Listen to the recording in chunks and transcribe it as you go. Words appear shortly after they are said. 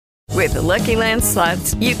With the Lucky Land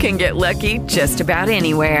Slots, you can get lucky just about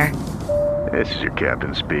anywhere. This is your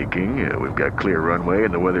captain speaking. We've got clear runway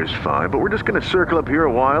and the weather's fine, but we're just going to circle up here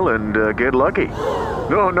a while and get lucky.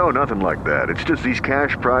 No, nothing like that. It's just these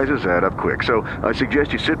cash prizes add up quick. So I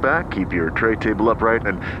suggest you sit back, keep your tray table upright,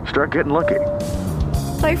 and start getting lucky.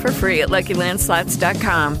 Play for free at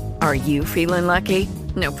LuckyLandSlots.com. Are you feeling lucky?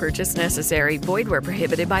 No purchase necessary. Void where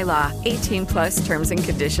prohibited by law. 18 plus terms and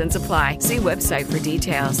conditions apply. See website for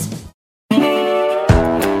details.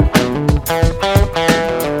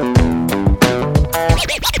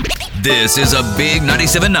 This is a big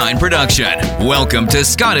 97.9 production. Welcome to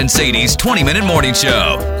Scott and Sadie's 20-minute morning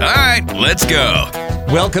show. All right, let's go.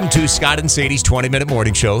 Welcome to Scott and Sadie's 20-minute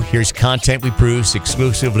morning show. Here's content we produce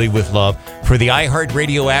exclusively with love for the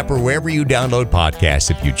iHeartRadio app or wherever you download podcasts.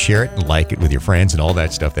 If you'd share it and like it with your friends and all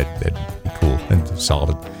that stuff, that'd be cool and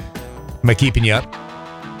solid. Am I keeping you up?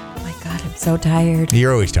 Oh my God, I'm so tired.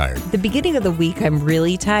 You're always tired. The beginning of the week, I'm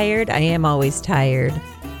really tired. I am always tired.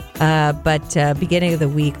 But beginning of the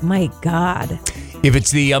week, my God. If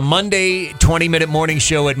it's the Monday 20-minute morning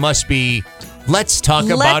show, it must be let's talk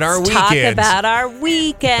about our weekend. Let's talk about our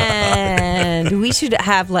weekend. We should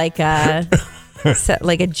have like a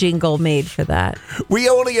jingle made for that. We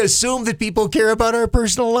only assume that people care about our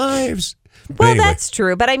personal lives. Well, anyway. That's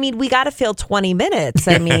true. But I mean, we got to fill 20 minutes.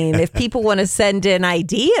 I mean, if people want to send in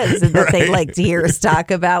ideas that they'd like to hear us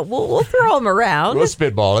talk about, we'll throw them around. We'll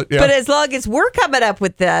spitball it. Yeah. But as long as we're coming up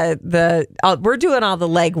with we're doing all the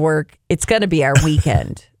legwork, it's going to be our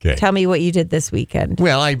weekend. Okay. Tell me what you did this weekend.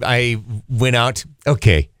 Well, I went out.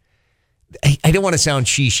 Okay. I don't want to sound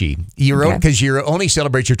cheesy. Because you only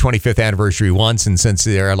celebrate your 25th anniversary once, and since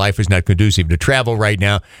our life is not conducive to travel right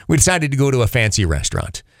now, we decided to go to a fancy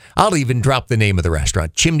restaurant. I'll even drop the name of the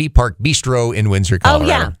restaurant, Chimney Park Bistro in Windsor,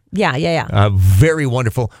 Colorado. Oh, yeah. Very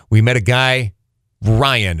wonderful. We met a guy,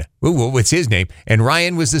 Ryan. Ooh, what's his name? And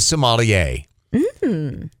Ryan was the sommelier.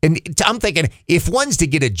 Mm. And I'm thinking, if one's to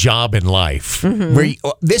get a job in life, where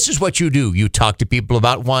this is what you do. You talk to people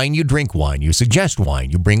about wine, you drink wine, you suggest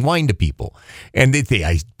wine, you bring wine to people. And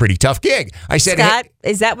pretty tough gig. I said, Scott,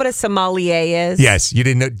 is that what a sommelier is? Yes. You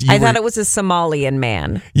didn't know. I thought it was a Somalian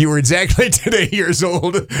man. You were exactly today years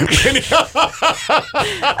old.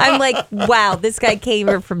 I'm like, wow, this guy came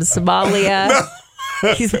here from Somalia. No.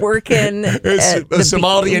 He's working a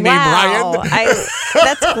Somalian named Ryan.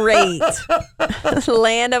 That's great.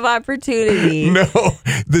 Land of opportunity. No,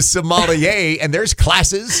 the sommelier, and there's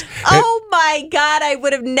classes. Oh my God, I've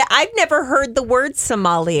never heard the word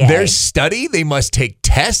sommelier. There's study. They must take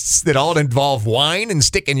tests that all involve wine and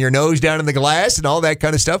sticking your nose down in the glass and all that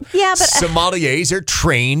kind of stuff. Yeah, but sommeliers are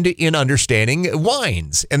trained in understanding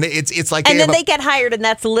wines, and it's like. And then they get hired, and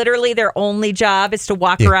that's literally their only job is to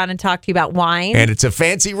walk around and talk to you about wine. And it's a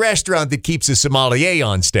fancy restaurant that keeps a sommelier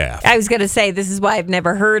on staff. I was going to say, this is why I've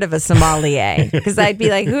never heard of a sommelier, because I'd be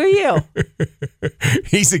like, who are you?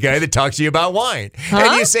 He's the guy that talks to you about wine. Huh?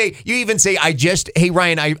 And you even say, hey,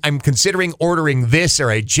 Ryan, I'm considering ordering this, or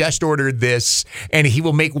I just ordered this. And he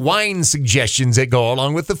will make wine suggestions that go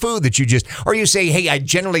along with the food that or you say, hey, I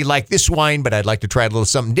generally like this wine, but I'd like to try a little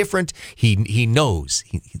something different. He knows,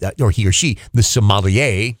 or he or she, the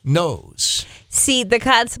sommelier knows. See, the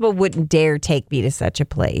constable wouldn't dare take me to such a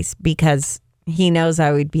place because he knows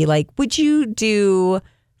I would be like, would you do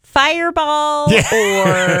Fireball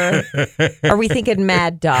or are we thinking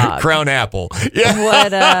Mad Dog? Crown Apple. Yeah.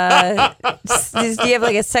 What, do you have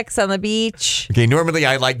like a Sex on the Beach? Okay, normally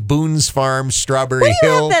I like Boone's Farm, Strawberry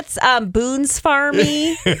Hill. That's Boone's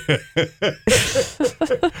Farmy. But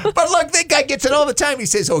look, that guy gets it all the time. He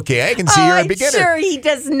says, okay, I can see you're a beginner. Sure, he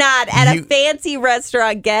does not at a fancy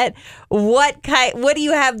restaurant get what do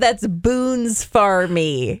you have that's Boone's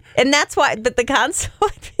Farmy? And that's why the constable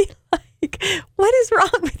would be like, what is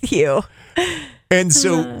wrong with you? And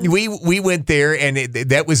so we went there, and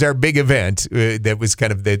that was our big event. That was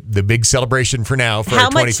kind of the big celebration for now for our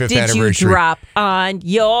 25th anniversary. How much did you drop on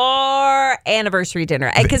your anniversary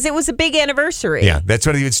dinner? Because it was a big anniversary. Yeah, that's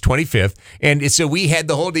what it's 25th. And so we had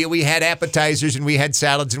the whole deal. We had appetizers, and we had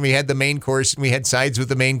salads, and we had the main course, and we had sides with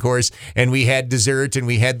the main course, and we had dessert, and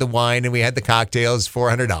we had the wine, and we had the cocktails,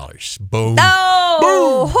 $400. Boom. Oh!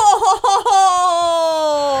 Boom.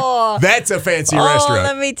 Oh! That's a fancy restaurant.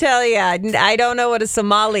 Let me tell you, I don't know what a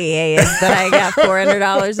sommelier is, but I got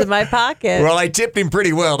 $400 in my pocket. Well, I tipped him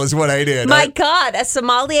pretty well is what I did. My God, a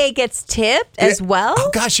sommelier gets tipped as well? Oh,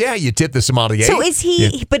 gosh, yeah, you tip the sommelier. So is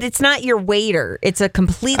he, but it's not your waiter. It's a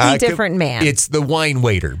completely different man. It's the wine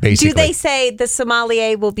waiter, basically. Do they say the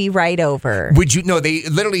sommelier will be right over? Would you? No, they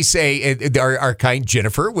literally say our kind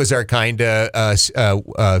Jennifer was our kind,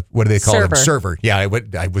 what do they call Server. them? Server. Yeah,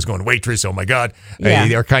 I was going waitress. Oh, my God. Yeah.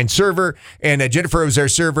 Our kind server server, and Jennifer was our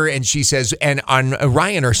server, and she says, and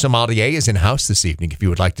Ryan, our sommelier, is in house this evening if you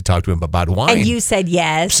would like to talk to him about wine. And you said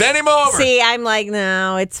yes. Send him over. See, I'm like,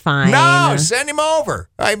 no, it's fine. No, send him over.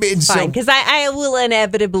 I mean, Fine, because I will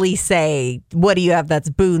inevitably say, what do you have that's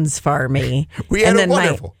Boone's Farmy? We had a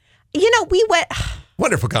wonderful. We went...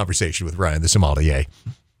 Wonderful conversation with Ryan, the sommelier.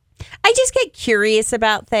 I just get curious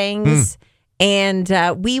about things. And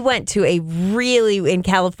we went to in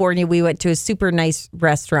California, we went to a super nice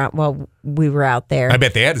restaurant while we were out there. I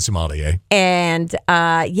bet they had a sommelier. And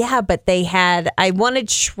but I wanted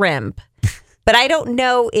shrimp. But I don't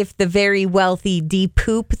know if the very wealthy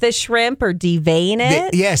de-poop the shrimp or devein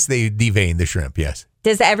it. Yes, they devein the shrimp, yes.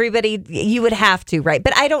 Does everybody, you would have to, right?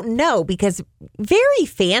 But I don't know because very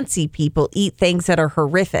fancy people eat things that are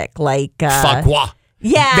horrific, like... Foie gras.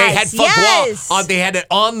 Yes, they had foie gras. They had it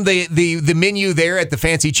on the menu there at the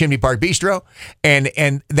fancy Chimney Park Bistro,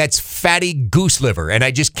 and that's fatty goose liver, and I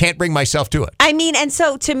just can't bring myself to it. I mean, and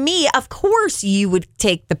so to me, of course you would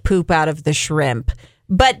take the poop out of the shrimp.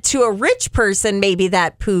 But to a rich person, maybe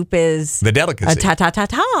that poop is the delicacy. Ta.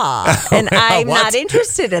 And I'm not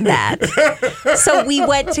interested in that. So we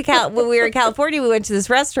went to when we were in California, we went to this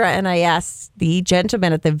restaurant and I asked the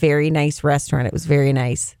gentleman at the very nice restaurant. It was very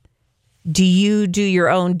nice. Do you do your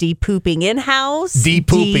own de-pooping in-house?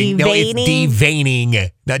 De-pooping. No, it's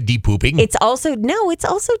deveining, not de-pooping. It's also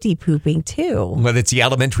de-pooping too. Well, it's the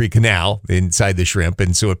alimentary canal inside the shrimp,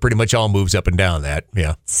 and so it pretty much all moves up and down that,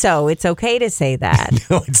 yeah. So it's okay to say that.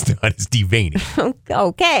 No, it's not. It's deveining.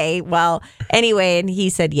 Okay. Well, anyway, and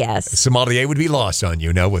he said yes. Sommelier would be lost on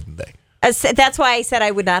you, now wouldn't they? That's why I said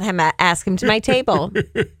I would not ask him to my table.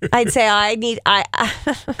 I'd say I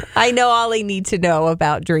know all I need to know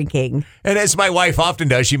about drinking. And as my wife often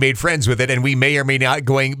does, she made friends with it, and we may or may not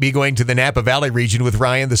be going to the Napa Valley region with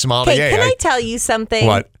Ryan, the sommelier. Hey, can I tell you something?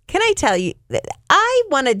 What? Can I tell you? I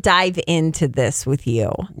want to dive into this with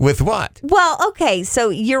you. With what? Well, okay, so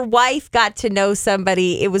your wife got to know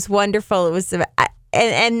somebody. It was wonderful. It was...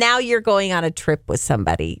 And now you're going on a trip with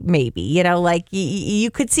somebody, maybe, like you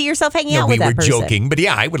could see yourself hanging out with that person. We were joking, but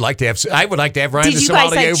yeah, I would like to have Ryan, the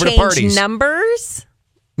sommelier, over to parties. Did you guys change numbers?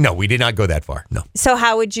 No, we did not go that far. No. So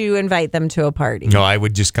how would you invite them to a party? No, I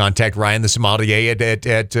would just contact Ryan, the sommelier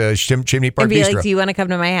at Chimney Park and be Bistro. Like, do you want to come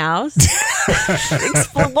to my house?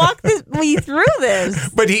 Walk me through this.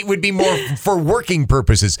 But he would be more for working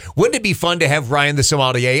purposes. Wouldn't it be fun to have Ryan, the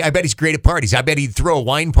sommelier? I bet he's great at parties. I bet he'd throw a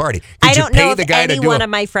wine party. I don't know if any one of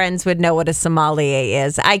my friends would know what a sommelier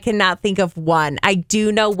is. I cannot think of one. I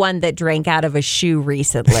do know one that drank out of a shoe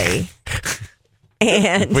recently.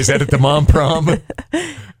 And was that at the mom prom?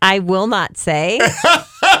 I will not say,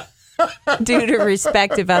 due to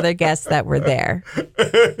respect of other guests that were there.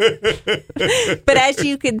 But as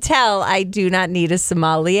you can tell, I do not need a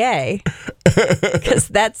sommelier because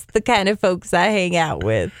that's the kind of folks I hang out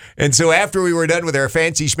with. And so after we were done with our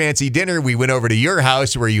fancy schmancy dinner, we went over to your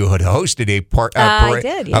house where you had hosted a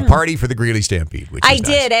party for the Greeley Stampede. I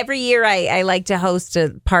did. Every year I like to host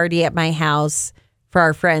a party at my house for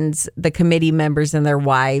our friends, the committee members and their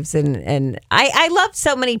wives. And I love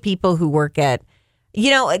so many people who work at,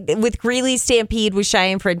 with Greeley Stampede, with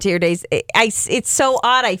Cheyenne Frontier Days. It's so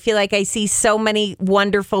odd. I feel like I see so many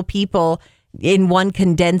wonderful people in one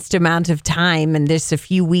condensed amount of time and just a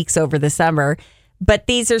few weeks over the summer. But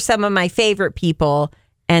these are some of my favorite people.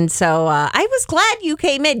 And so I was glad you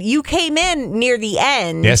came in. You came in near the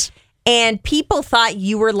end. Yes. And people thought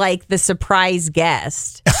you were like the surprise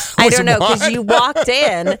guest. I don't know, because you walked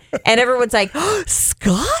in and everyone's like, oh,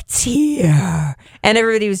 Scott's here. And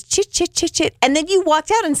everybody was chit, chit, chit, chit. And then you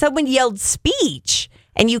walked out and someone yelled speech.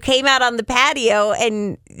 And you came out on the patio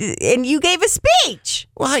and you gave a speech.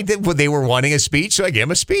 Well, I did. Well, they were wanting a speech, so I gave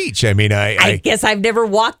them a speech. I mean, I guess I've never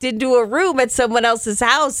walked into a room at someone else's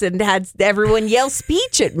house and had everyone yell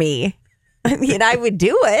speech at me. I mean, I would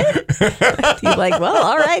do it. You're like, well,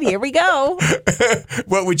 all right, here we go.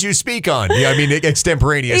 What would you speak on? Yeah, I mean,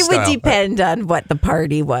 extemporaneous style. It would depend on what the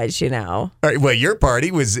party was, All right, well, your party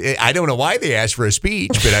was, I don't know why they asked for a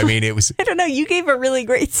speech, but I mean, it was. I don't know. You gave a really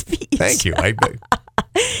great speech. Thank you.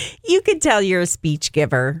 You could tell you're a speech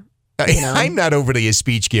giver. I'm not overly a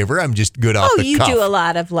speech giver. I'm just good off the cuff. Oh, you do a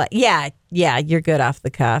lot of, yeah, you're good off the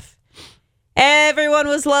cuff. Everyone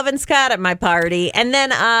was loving Scott at my party. And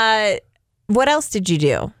then, what else did you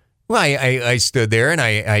do? Well, I stood there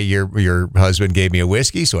and your husband gave me a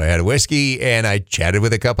whiskey, so I had a whiskey and I chatted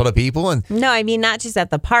with a couple of people. And No, I mean, not just at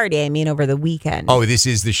the party. I mean, over the weekend. oh, this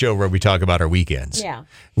is the show where we talk about our weekends. Yeah.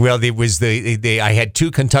 Well, it was I had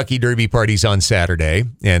 2 Kentucky Derby parties on Saturday,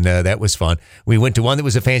 and that was fun. We went to one that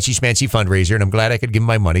was a fancy schmancy fundraiser, and I'm glad I could give them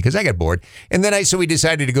my money because I got bored. And then so we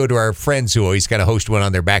decided to go to our friends who always kind of host one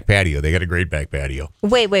on their back patio. They got a great back patio.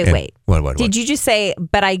 Wait. What? Did you just say,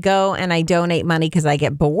 but I go and I donate money because I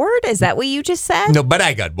get bored? Is that what you just said? No, but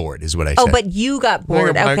I got bored is what I said. Oh, but you got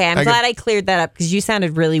bored. I Okay, I'm glad I cleared that up because you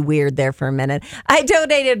sounded really weird there for a minute. I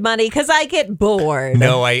donated money because I get bored.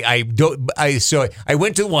 No, I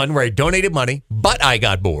went to the one where I donated money, but I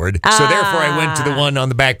got bored. So therefore, I went to the one on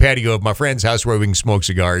the back patio of my friend's house where we can smoke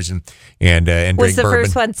cigars and drink bourbon. Was the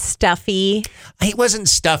first one stuffy? It wasn't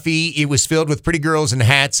stuffy. It was filled with pretty girls and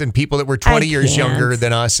hats and people that were 20 years younger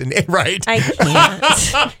than us. And right, I can't.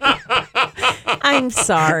 I'm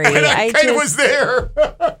sorry. I kind of was there.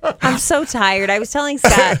 I'm so tired. I was telling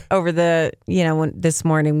Scott over when this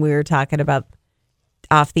morning we were talking about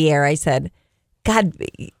off the air. I said, God,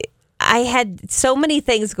 I had so many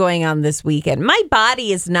things going on this weekend. My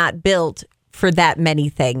body is not built for that many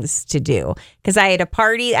things to do because I had a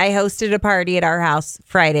party. I hosted a party at our house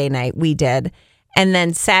Friday night. We did. And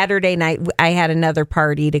then Saturday night, I had another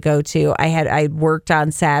party to go to. I worked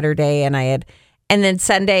on Saturday and then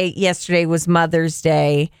Sunday, yesterday was Mother's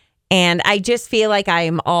Day. And I just feel like I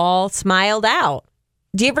am all smiled out.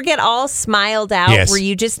 Do you ever get all smiled out Yes. where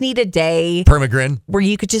you just need a day Permagrin. where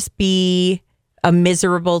you could just be a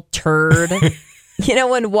miserable turd? And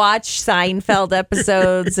watch Seinfeld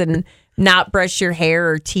episodes and not brush your hair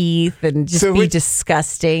or teeth and just be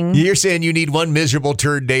disgusting. You're saying you need one miserable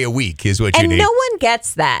turd day a week is what you need. And no one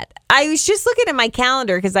gets that. I was just looking at my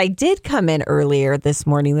calendar because I did come in earlier this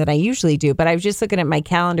morning than I usually do, but I was just looking at my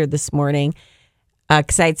calendar this morning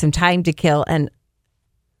because I had some time to kill, and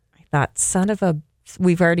I thought,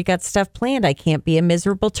 we've already got stuff planned. I can't be a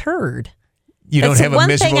miserable turd. You don't That's have a one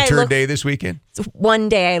miserable thing turd day this weekend? It's one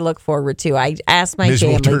day I look forward to. I asked my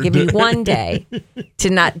Miserable family, turd. give me one day to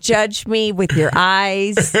not judge me with your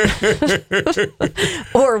eyes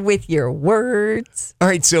or with your words. All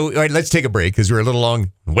right, let's take a break because we're a little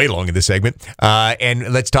way long in this segment.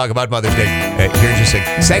 And let's talk about Mother's Day. Here's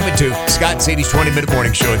your segment 2, Scott and Sadie's 20-minute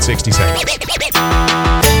morning show in 60 seconds.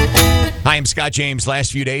 Hi, I'm Scott James.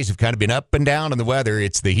 Last few days have kind of been up and down on the weather.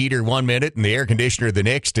 It's the heater 1 minute and the air conditioner the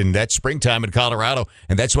next, and that's springtime in Colorado.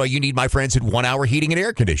 And that's why you need my friends at 1 Hour Heating and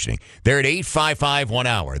Air Conditioning. They're at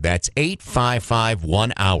 855-1-HOUR. That's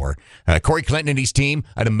 855-1-HOUR. Corey Clinton and his team,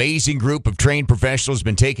 an amazing group of trained professionals,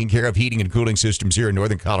 been taking care of heating and cooling systems here in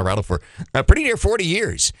northern Colorado for pretty near 40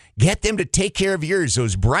 years. Get them to take care of yours.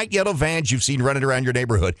 Those bright yellow vans you've seen running around your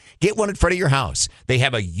neighborhood. Get one in front of your house. They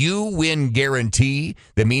have a you-win guarantee.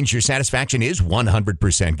 That means your satisfaction is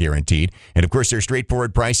 100% guaranteed. And of course, their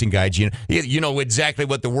straightforward pricing guides, you know exactly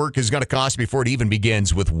what the work is going to cost before it even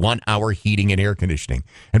begins with 1 Hour Heating and Air Conditioning.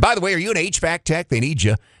 And by the way, are you an HVAC tech? They need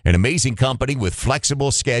you. An amazing company with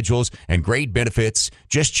flexible schedules and great benefits.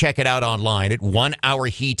 Just check it out online at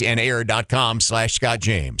 1hourheatandair.com/Scott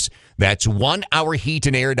James. That's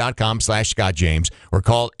 1hourheatandair.com/Scott James or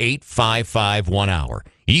call 855-1-HOUR.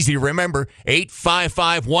 Easy to remember,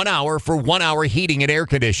 855-1-HOUR for 1 Hour Heating and Air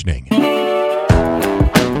Conditioning.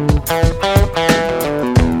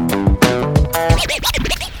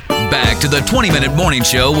 Back to the 20-minute morning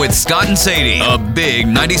show with Scott and Sadie, a big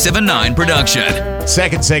 97.9 production.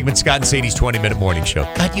 Second segment, Scott and Sadie's 20-minute morning show.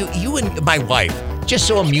 God, you and my wife just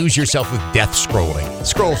so amuse yourself with death scrolling.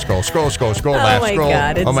 Scroll, laugh, scroll.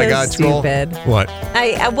 God, it's oh my so God, stupid. Scroll. What?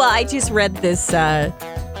 I just read this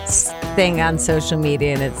thing on social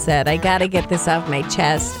media and it said, I gotta get this off my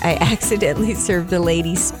chest. I accidentally served a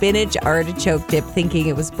lady spinach artichoke dip thinking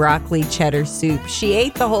it was broccoli cheddar soup. She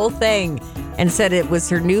ate the whole thing and said it was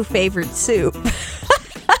her new favorite soup.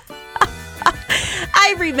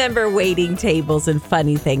 I remember waiting tables and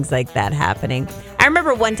funny things like that happening. I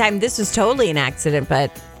remember one time, this was totally an accident,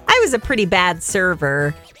 but I was a pretty bad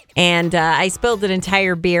server. And I spilled an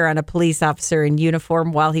entire beer on a police officer in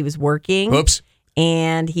uniform while he was working. Oops.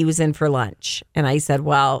 And he was in for lunch. And I said,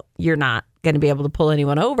 well, you're not going to be able to pull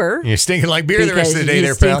anyone over. You're stinking like beer the rest of the day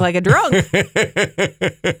there, pal. You stink like a drunk.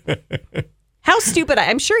 How stupid.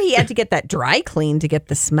 I'm sure he had to get that dry clean to get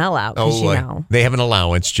the smell out. They have an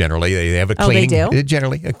allowance generally. They have a cleaning. Oh, they do?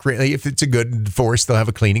 Generally, if it's a good force, they'll have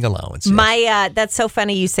a cleaning allowance. Yes. That's so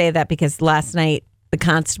funny you say that because last night the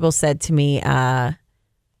constable said to me,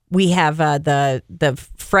 we have the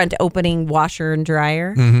front opening washer and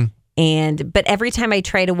dryer. Mm-hmm. But every time I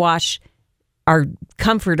try to wash our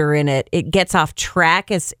comforter in it, it gets off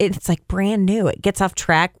track. It's like brand new. It gets off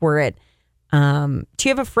track where it. Do you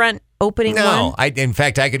have a front opening one? No. In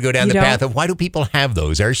fact, I could go down the path of why do people have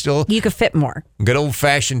those? They're still you could fit more. Good old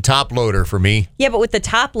fashioned top loader for me. Yeah, but with the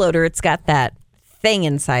top loader, it's got that thing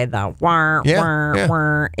inside the wah.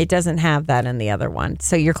 It doesn't have that in the other one.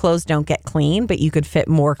 So your clothes don't get clean, but you could fit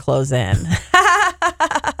more clothes in.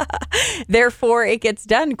 Therefore, it gets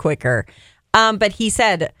done quicker. But he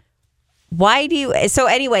said, why do you... So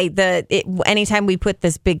anyway, anytime we put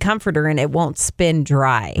this big comforter in, it won't spin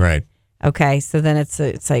dry. Right. Okay, so then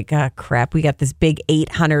it's like, crap, we got this big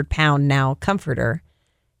 800-pound now comforter.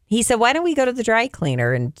 He said, why don't we go to the dry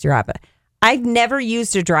cleaner and drop it? I've never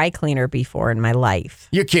used a dry cleaner before in my life.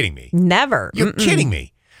 You're kidding me. Never. You're kidding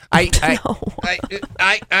me. I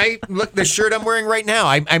look, the shirt I'm wearing right now.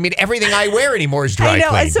 I mean, everything I wear anymore is dry I know,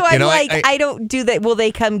 clean. so I'm I don't do that. Will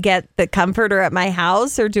they come get the comforter at my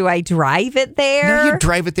house, or do I drive it there? No, you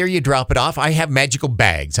drive it there, you drop it off. I have magical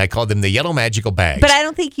bags. I call them the yellow magical bags. But I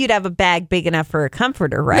don't think you'd have a bag big enough for a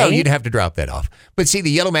comforter, right? No, you'd have to drop that off. But see,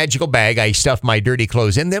 the yellow magical bag, I stuff my dirty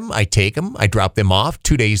clothes in them. I take them, I drop them off.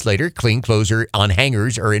 2 days later, clean clothes are on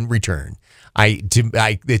hangers or in return.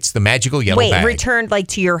 It's the magical yellow bag. Wait, returned like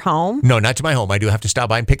to your home? No, not to my home. I do have to stop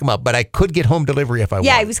by and pick them up, but I could get home delivery if I want.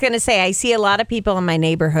 Yeah, I was going to say, I see a lot of people in my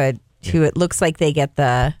neighborhood who it looks like they get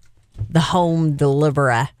the home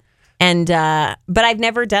deliverer. And but I've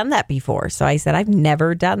never done that before. So I said, I've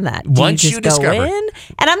never done that. Once you discover, go in?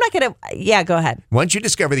 And I'm not going to, yeah, go ahead. Once you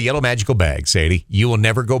discover the yellow magical bag, Sadie, you will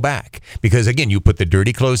never go back. Because again, you put the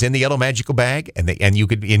dirty clothes in the yellow magical bag, and you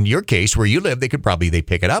could, in your case, where you live, they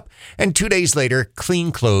pick it up, and 2 days later,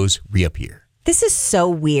 clean clothes reappear. This is so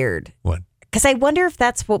weird. What? Because I wonder if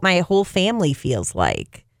that's what my whole family feels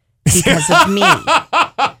like because of me.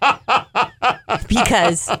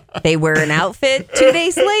 Because they wear an outfit 2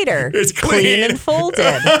 days later. It's clean and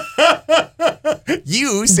folded.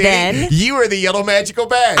 You, Sadie, you are the yellow magical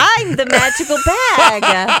bag. I'm the magical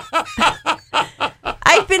bag.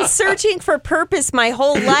 I've been searching for purpose my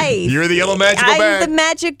whole life. You're the yellow magical bag. I'm the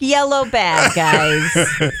magic yellow bag, guys.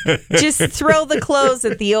 Just throw the clothes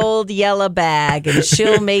at the old yellow bag and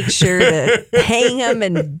she'll make sure to hang them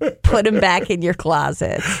and put them back in your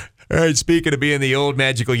closet. All right, speaking of being the old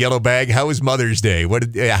magical yellow bag, how was Mother's Day?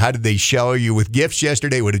 How did they shower you with gifts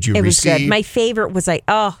yesterday? What did you receive? It was good. My favorite was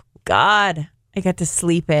oh, God, I got to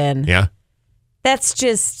sleep in. Yeah. That's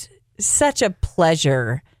just such a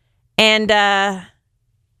pleasure. And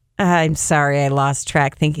I'm sorry, I lost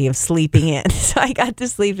track thinking of sleeping in. So I got to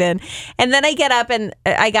sleep in. And then I got up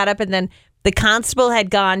and then the constable had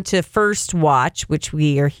gone to First Watch, which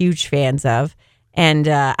we are huge fans of. And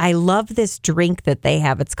I love this drink that they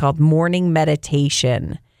have. It's called Morning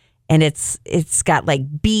Meditation. And it's got like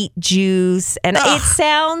beet juice. And it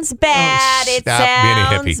sounds bad. It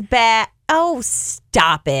sounds being a hippie. Bad. Oh,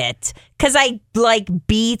 stop it. Because I like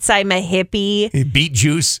beets. I'm a hippie. Beet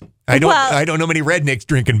juice? I don't know many rednecks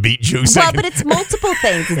drinking beet juice. Well, but it's multiple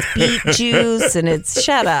things. It's beet juice and it's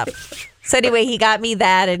shut up. So anyway, he got me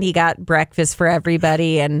that and he got breakfast for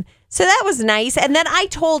everybody. And so that was nice. And then I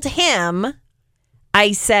told him...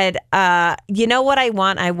 I said, you know what I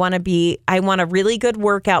want? I want a really good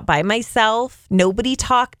workout by myself. Nobody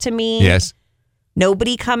talk to me. Yes.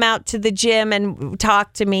 Nobody come out to the gym and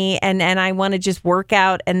talk to me. And I want to just work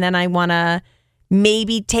out. And then I want to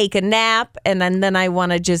maybe take a nap. And then I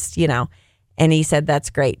want to just, and he said, that's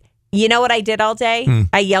great. You know what I did all day?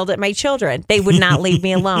 I yelled at my children. They would not leave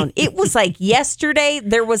me alone. It was like yesterday,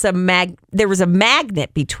 there was a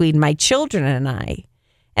magnet between my children and I.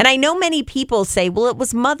 And I know many people say, well, it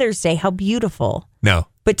was Mother's Day. How beautiful. No.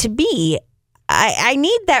 But to me, I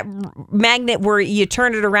need that magnet where you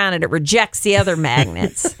turn it around and it rejects the other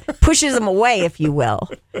magnets, pushes them away, if you will.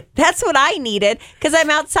 That's what I needed because I'm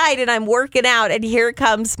outside and I'm working out. And here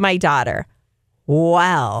comes my daughter.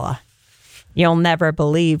 Well, you'll never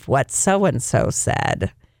believe what so-and-so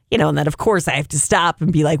said. And then, of course, I have to stop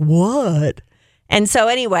and be like, what? And so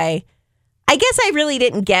anyway... I guess I really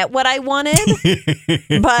didn't get what I wanted,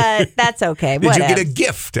 but that's okay. Did you get a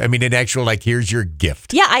gift? I mean, an actual, here's your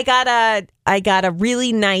gift. Yeah, I got a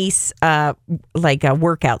really nice, a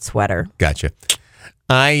workout sweater. Gotcha.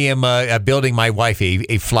 I am building my wife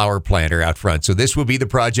a flower planter out front. So this will be the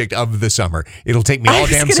project of the summer. It'll take me all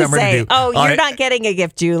damn summer to do. Oh, you're not getting a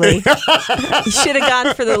gift, Julie. You should have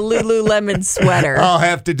gone for the Lululemon sweater. I'll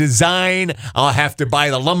have to design. I'll have to buy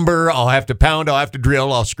the lumber. I'll have to pound. I'll have to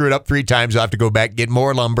drill. I'll screw it up 3 times. I'll have to go back, get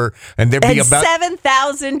more lumber. And there'll be about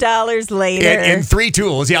 $7,000 later. And 3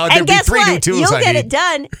 tools. Yeah, there'll be 3 new tools. You'll get it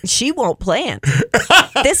done. She won't plant.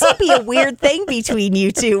 This will be a weird thing between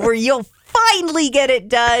you two where you'll finally get it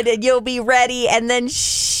done and you'll be ready, and then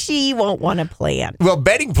she won't want to plan. Well,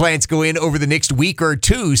 betting plans go in over the next week or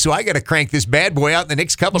two, so I got to crank this bad boy out in the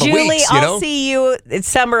next couple of Julie, weeks. I'll see you in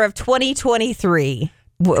summer of 2023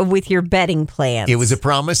 with your betting plans. It was a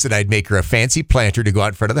promise that I'd make her a fancy planter to go out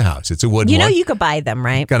in front of the house. It's a wood one. You know you could buy them,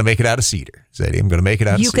 right? I'm going to make it out of cedar, Sadie. I'm going to make it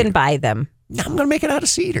out of You cedar. can buy them. I'm going to make it out of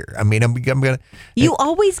cedar. I mean, I'm going to. You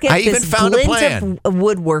always get I this even found a glint plan. of a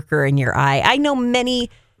woodworker in your eye. I know many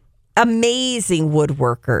amazing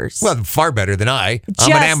woodworkers. Well, far better than I. I'm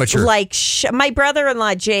Just an amateur. like my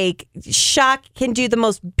brother-in-law, Jake, can do the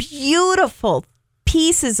most beautiful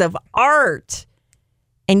pieces of art.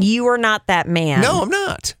 And you are not that man. No, I'm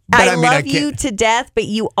not. But I love can't- you to death, but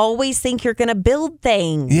you always think you're going to build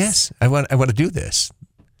things. Yes, I want to do this.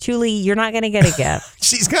 Julie, you're not going to get a gift.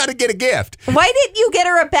 She's got to get a gift. Why didn't you get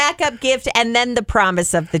her a backup gift and then the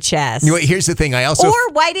promise of the chest? You know what, here's the thing. I also Or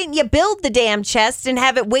why didn't you build the damn chest and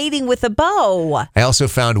have it waiting with a bow?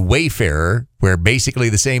 found Wayfarer, where basically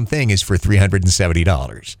the same thing is for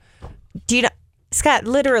 $370. Do you know, Scott,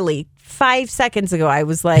 literally 5 seconds ago, I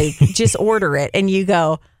was like, just order it. And you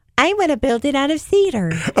go, I want to build it out of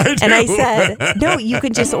cedar. And I said, no, you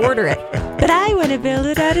can just order it. But I want to build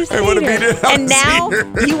it out of cedar. wanna build it out and of now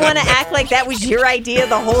cedar. you want to act like that was your idea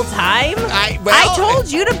the whole time? Well, I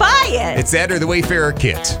told you to buy it. It's that or the Wayfarer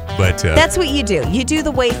kit. But That's what you do. You do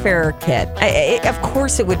the Wayfarer kit. Of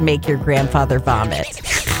course, it would make your grandfather vomit.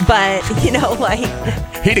 But, he'd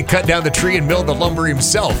have cut down the tree and milled the lumber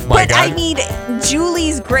himself. My but God. I mean,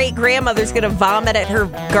 Julie's great grandmother's going to vomit at her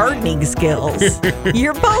gardening skills.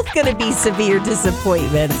 You're both going to be severe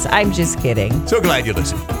disappointments. I'm just kidding. So glad you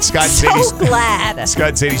listened. Scott and So Sadie's glad. Scott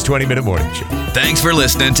and Sadie's 20-minute morning show. Thanks for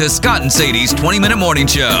listening to Scott and Sadie's 20-minute morning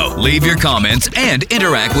show. Leave your comments and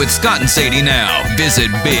interact with Scott and Sadie now. Visit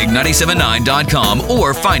big979.com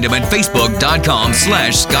or find them at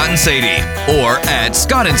facebook.com/Scott and Sadie or at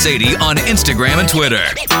Scott and Sadie on Instagram and Twitter.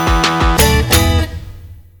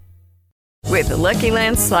 With the Lucky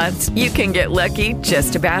Land Slots, you can get lucky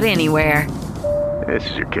just about anywhere. This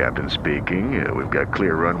is your captain speaking. We've got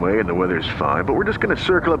clear runway and the weather's fine, but we're just going to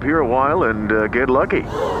circle up here a while and get lucky.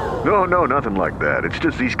 No, nothing like that. It's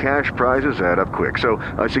just these cash prizes add up quick. So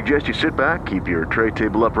I suggest you sit back, keep your tray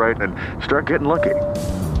table upright, and start getting lucky.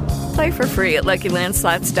 Play for free at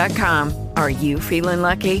LuckyLandSlots.com. Are you feeling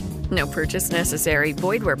lucky? No purchase necessary.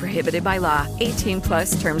 Void where prohibited by law.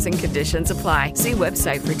 18+ terms and conditions apply. See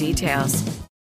website for details.